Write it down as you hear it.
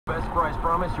Best price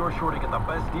promise, you're sure to get the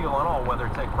best deal on all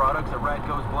WeatherTech products at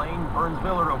Radco's Blaine,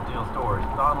 Burnsville, or Oakdale stores.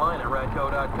 Online at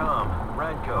radco.com.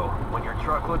 Radco, when your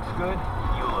truck looks good,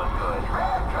 you look good.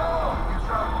 Radco, your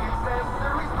truck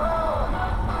accessories pro.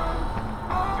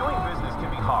 Doing business can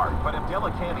be hard, but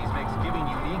Abdella Candies makes giving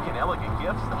unique and elegant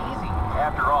gifts easy.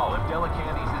 After all, Abdella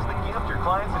Candies is the gift your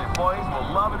clients and employees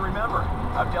will love and remember.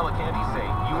 Abdella Candies say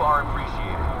you are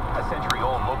appreciated. A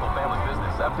century-old local family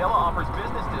business, Abdella offers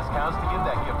business discounts to give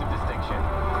that gift of distinction.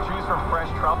 Choose from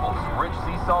fresh truffles, rich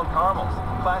sea salt caramels,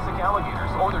 classic alligators,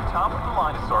 or their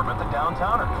top-of-the-line assortment, the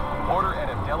Downtowner. Order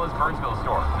at Abdella's Burnsville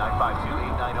store,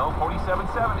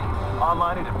 952-890-4770.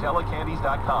 Online at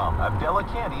AbdellaCandies.com.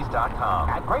 AbdellaCandies.com.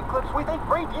 At Great Clips, we think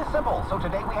great is simple. So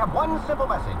today we have one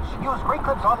simple message. Use Great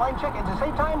Clips online check-in to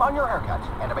save time on your haircut.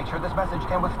 And to make sure this message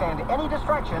can withstand any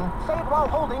distraction, say it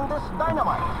while holding this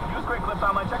dynamite. Use Great Clips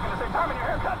online check-in to save time on your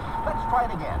haircut. Let's try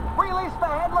it again. Release the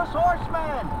Headless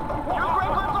Horseman. Use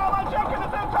Great Clips online check-in to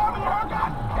save time on your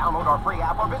haircut. Download our free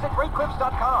app or visit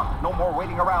GreatClips.com. No more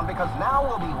waiting around because now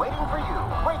we'll be waiting for you.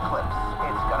 Great Clips.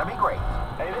 It's gonna be great.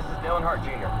 Hey, this is Dylan Hart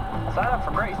Jr. Sign up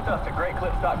for great stuff at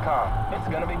GreatClips.com. It's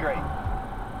gonna be great.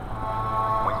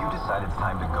 When you decide it's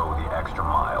time to go the extra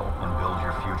mile and build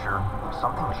your future,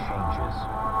 something changes.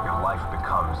 Your life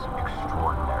becomes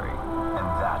extraordinary. And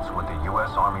that's what the U.S.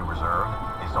 Army Reserve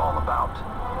is all about.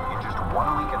 In just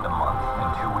 1 weekend a month and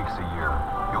 2 weeks a year,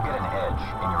 you'll get an edge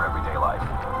in your everyday life.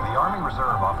 The Army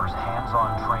Reserve offers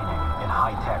hands-on training in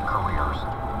high-tech careers,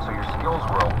 so your skills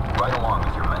grow right along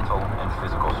with your mental and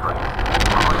physical strength.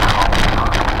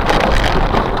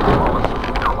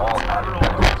 They're all added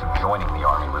benefits of joining the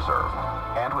Army Reserve.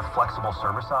 And with flexible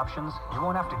service options, you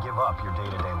won't have to give up your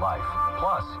day-to-day life.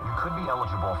 Plus, you could be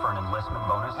eligible for an enlistment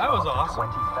bonus of up to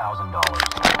 $20,000.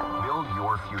 Build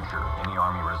your future in the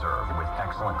Army Reserve with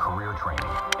excellent career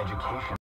training, education,